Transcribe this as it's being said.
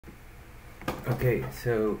Okay,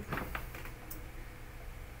 so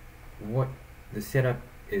what the setup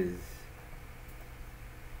is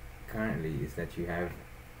currently is that you have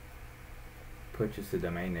purchased a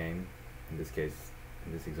domain name. In this case,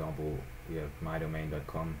 in this example, we have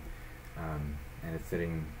mydomain.com, and it's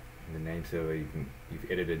sitting in the name server. You've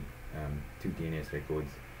edited two DNS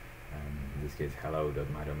records. In this case,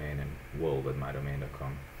 hello.mydomain and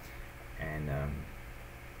world.mydomain.com, and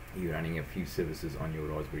you're running a few services on your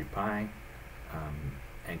Raspberry Pi,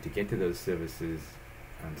 and to get to those services,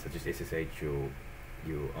 such as SSH or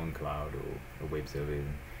your own cloud or a web server,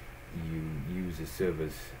 you use a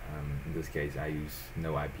service. In this case, I use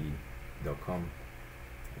noip.com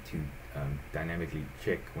to dynamically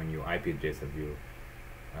check when your IP address of your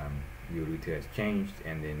router has changed,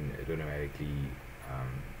 and then it automatically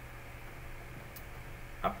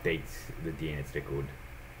updates the DNS record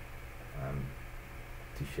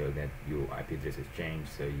to show that your IP address has changed,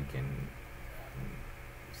 so you can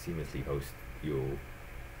seamlessly host your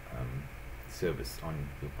service on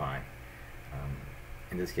your Pi.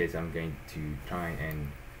 In this case, I'm going to try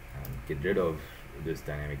and get rid of this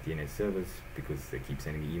dynamic DNS service because they keep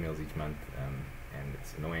sending me emails each month, and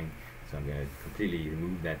it's annoying. So I'm going to completely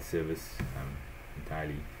remove that service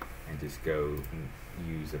entirely and just go and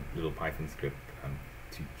use a little Python script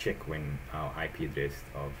to check when our IP address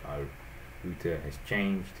of our router has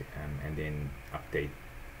changed, and then update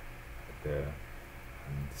the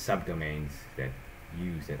subdomains that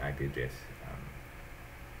use that IP address.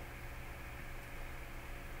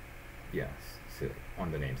 Yes, so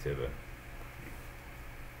on the name server.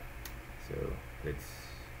 So let's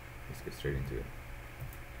get straight into it.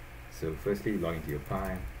 So firstly, log into your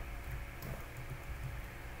Pi.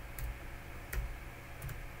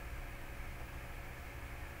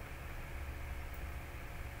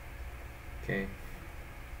 Okay,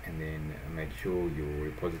 and then make sure your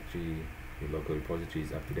repository, your local repository,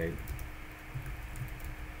 is up to date.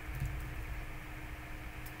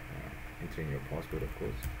 Entering your password, of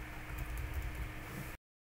course.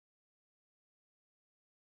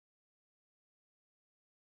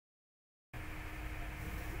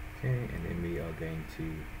 Okay, and then we are going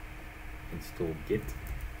to install Git.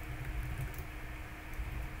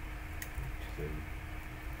 So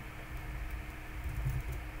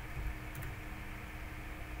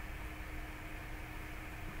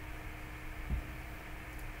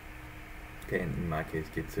okay, and in my case,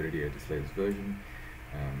 Git's already at its latest version,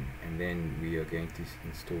 and then we are going to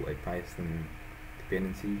install a Python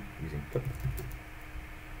dependency using pip.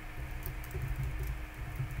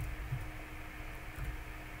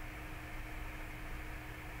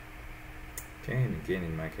 Okay, and again,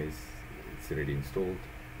 in my case, it's already installed,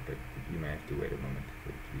 but you may have to wait a moment for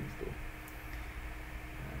it to be installed.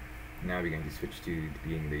 Now we're going to switch to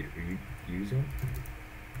being the root user.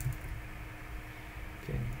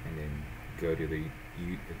 Okay, and then go to the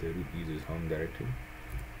root user's home directory.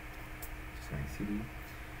 Just like cd.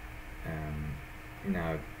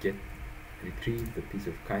 Now retrieve the piece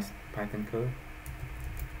of Python code.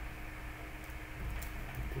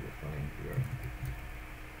 To the following URL.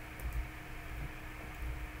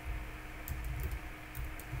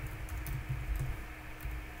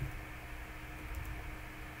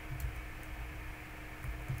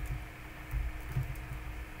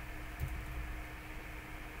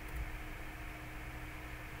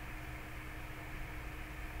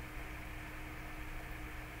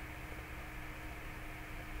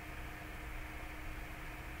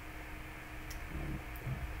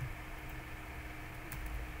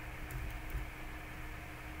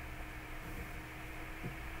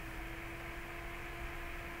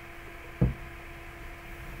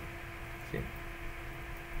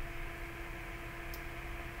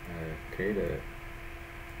 Create a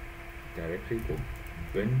directory called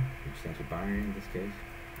bin, which stands for binary in this case,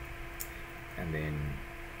 and then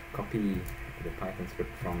copy the Python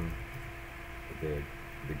script from the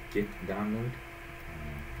git download,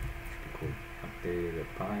 which should be called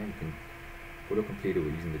update.py. You can autocomplete it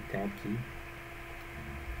using the tab key,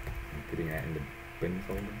 and putting that in the bin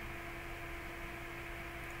folder.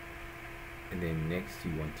 And then next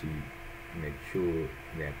you want to make sure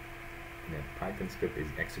that Python script is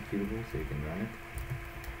executable, so you can run it.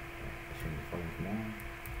 Showing the following command.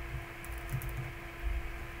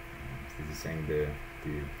 This is saying the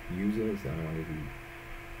user is the only one who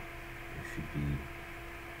should be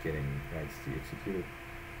getting rights to execute it.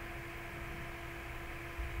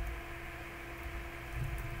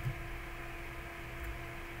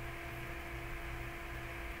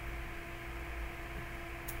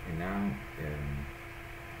 And now,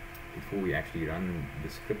 before we actually run the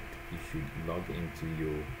script, you should log into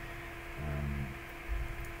your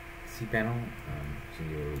cPanel, using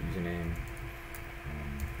your username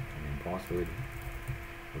and then password,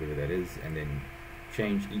 whatever that is, and then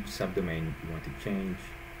change each subdomain you want to change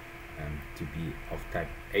to be of type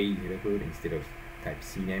A record instead of type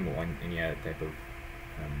CNAME or any other type of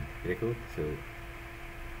record. So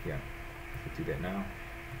yeah, so do that now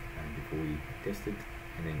before we test it.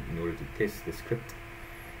 And then in order to test the script,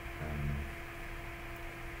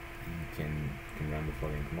 you can run the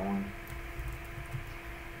following command.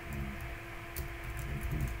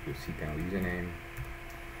 Your cPanel username,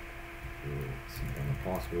 your cPanel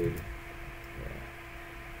password,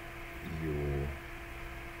 your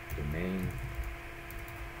domain,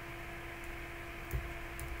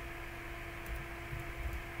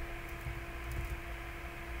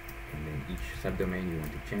 and then each subdomain you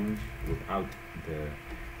want to change without the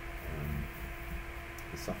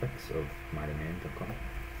suffix of mydomain.com,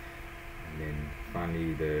 and then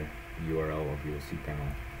finally the URL of your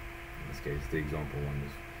cPanel. In this case, the example one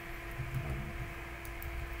is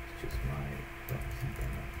it's just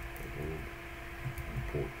my.cpanel.org and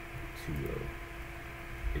port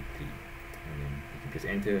 2083, and then you can press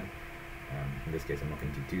enter. In this case, I'm not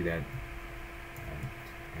going to do that,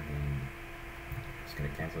 and then I'm just going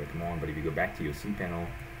to cancel the command. But if you go back to your cPanel,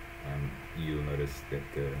 you'll notice that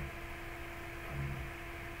the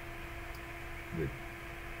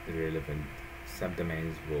relevant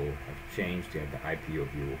subdomains will have changed to have the IP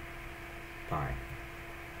of your pi.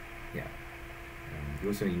 Yeah. You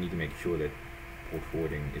also need to make sure that port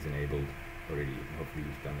forwarding is enabled already. Hopefully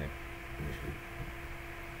you've done that initially.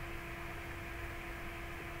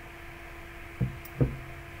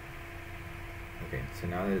 Okay, so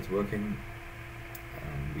now that it's working,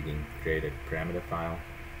 we can create a parameter file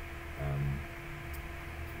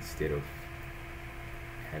instead of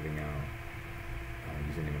having our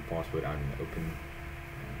username and password out in the open.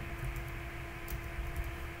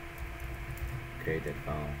 Create that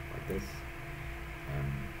file like this,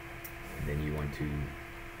 and then you want to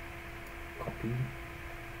copy.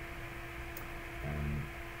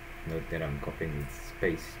 Note that I'm copying with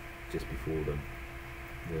space just before the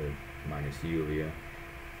 -u over here,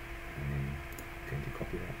 and then I'm going to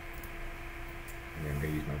copy that, and then I'm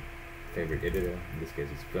going to use my favorite editor. In this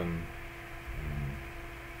case it's Vim,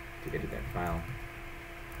 to edit that file,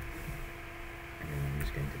 and then I'm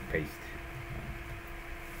just going to paste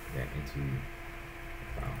that into the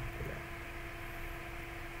file for that.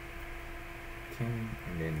 Okay,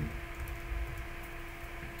 and then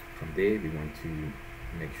from there we want to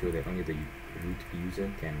make sure that only the root user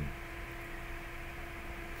can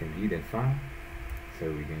view that file. So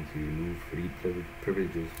we're going to remove read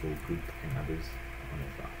privileges for group and others on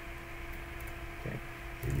that file. Okay,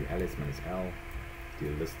 so you ls-l, do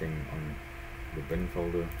a listing on the bin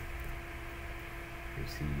folder.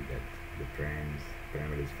 You'll see that the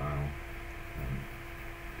parameters file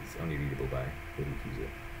is only readable by the root user.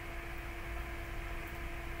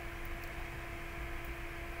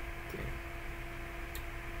 Okay.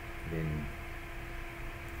 Then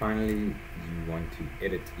finally, you want to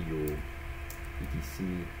edit your etc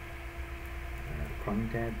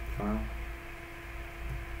concat file.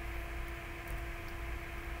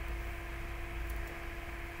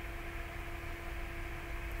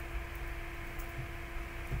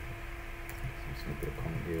 So I'm just going to put a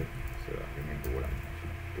comment here so I remember what I'm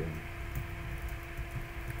actually doing.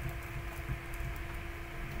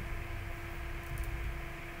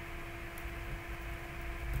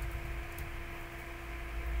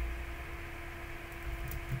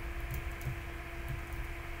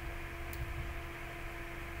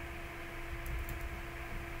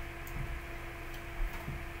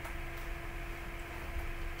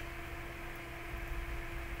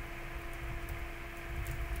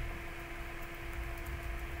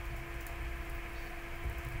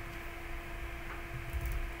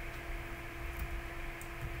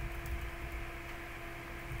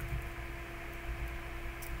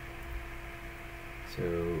 So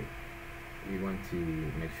we want to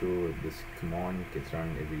make sure this command gets run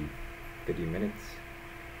every 30 minutes,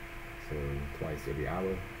 so twice every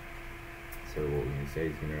hour. So what we're going to say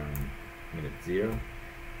is going to run minute 0,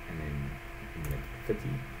 and then minute 30,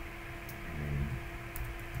 and then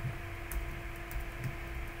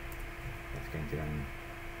that's going to run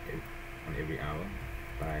on every hour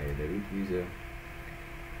by the root user,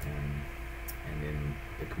 and then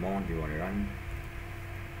the command we want to run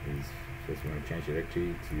is, first we want to change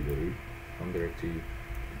directory to the root home directory, the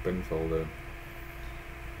bin folder,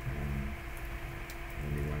 and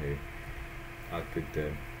we want to output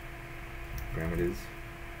the parameters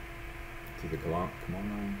to the command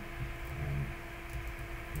line,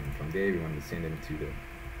 and from there we want to send them to the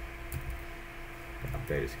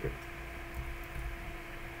update a script.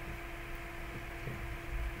 Okay.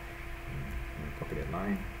 I'm going to copy that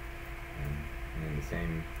line, and then the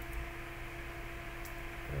same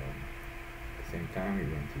time we're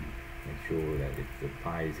going to make sure that if the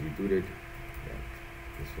Pi is rebooted, that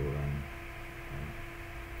this will run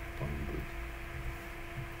upon reboot.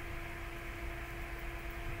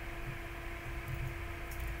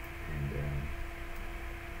 And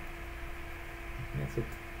that's it.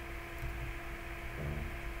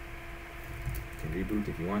 You can reboot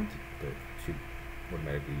if you want, but it should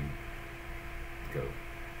automatically go.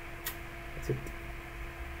 That's it.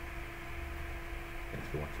 Thanks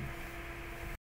for watching.